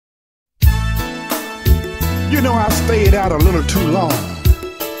You know, I stayed out a little too long.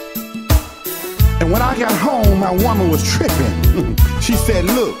 And when I got home, my woman was tripping. She said,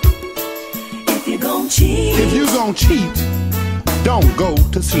 look, if you gon' cheat, don't go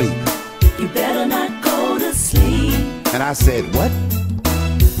to sleep. You better not go to sleep. And I said, what?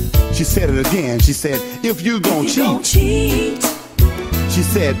 She said it again. She said, if you gon' cheat, she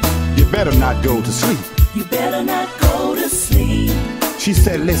said, you better not go to sleep. You better not go to sleep. She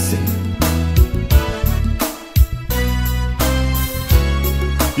said, listen,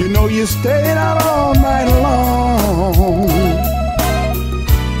 you know you stayed out all night long.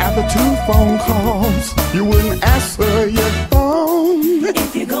 After 2 phone calls, you wouldn't answer your phone.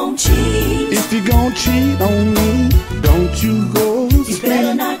 If you gon' cheat on me, don't you go to sleep. You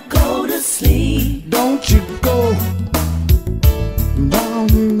better not go to sleep. Don't you go. No,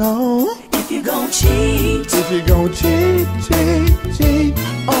 no. If you gon' cheat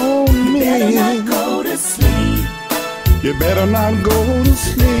on me, you better not go to sleep. You better not go to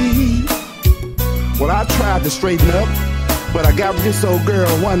sleep. Well, I tried to straighten up, but I got with this old girl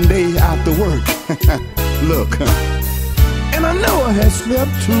one day after work. Look, and I know I had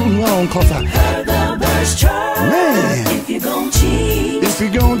slept too long, cause I heard the birds chirp. Man, if you gon'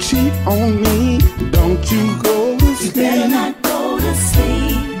 cheat on me, don't you go to sleep. You better not go to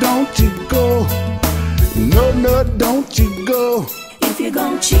sleep. Don't you go. No, no, don't you go. If you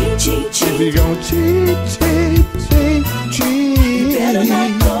gon' cheat, if you gon' cheat, you better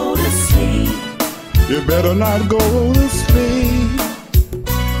not go to sleep. You better not go to sleep.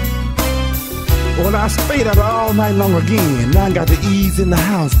 Well, I stayed out all night long again. Now I got to ease in the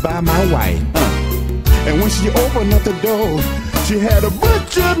house by my wife. And when she opened up the door, she had a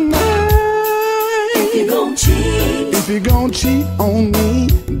butcher knife. If you gon' cheat on me,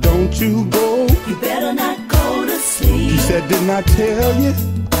 don't you go. You better not go to sleep. She said, didn't I tell you?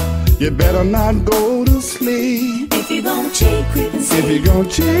 You better not go to sleep. If you gon' cheat, creep and sleep. If you gon'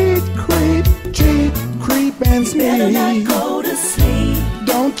 cheat, creep and sleep. You better not go to sleep.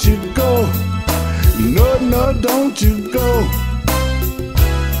 Don't you go. No, no, don't you go.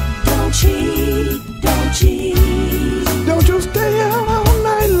 Don't cheat. Don't you stay out all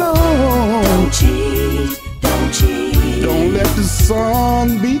night long. Don't cheat. Don't let the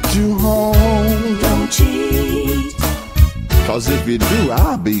sun beat you home. Don't cheat. Cause if you do,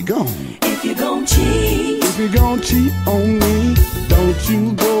 I'll be gone. If you gon' cheat on me, don't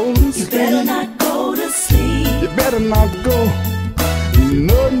you go to sleep. You better not go to sleep. You better not go.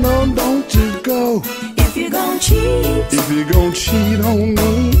 No, no, don't you go. If you gon' cheat on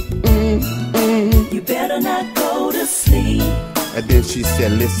me, you better not go to sleep. And then she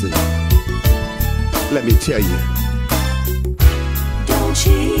said, listen, let me tell you. Don't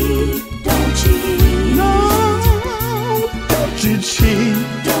cheat. No, don't you cheat.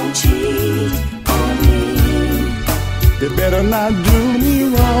 Don't cheat on me. You better not do me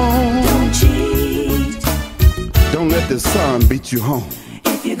wrong. Don't cheat. Don't let the sun beat you home.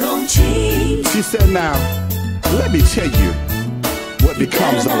 If you gon' cheat, she said, now, let me tell you what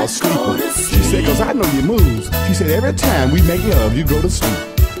becomes of a sleeper. She said, cause I know your moves. She said, every time we make love, you go to sleep.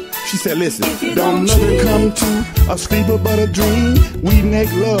 She said, listen, don't nothing come to a sleeper but a dream. We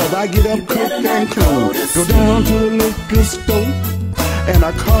make love, I get up, cook and clean. Go down to the liquor store, and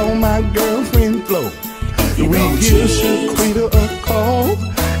I call my girlfriend Flo. We give Shaquita a call,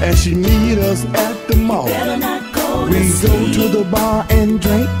 and she meet us at the mall. We go to the bar and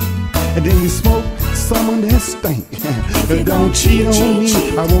drink, and then we smoke someone that stink. Don't cheat on me,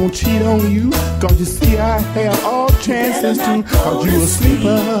 I won't cheat on you. Cause you see I have all chances to. Cause you a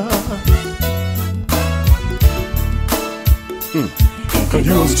sleeper. Cause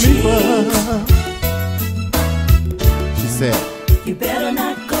you a sleeper. She said, you better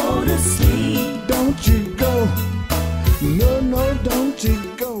not go to sleep. Don't you go. No, no, don't you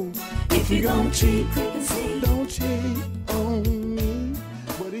go. If you gon' cheat, creep and sleep. Don't cheat on me.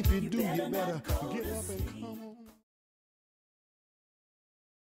 But if you do, you better get up and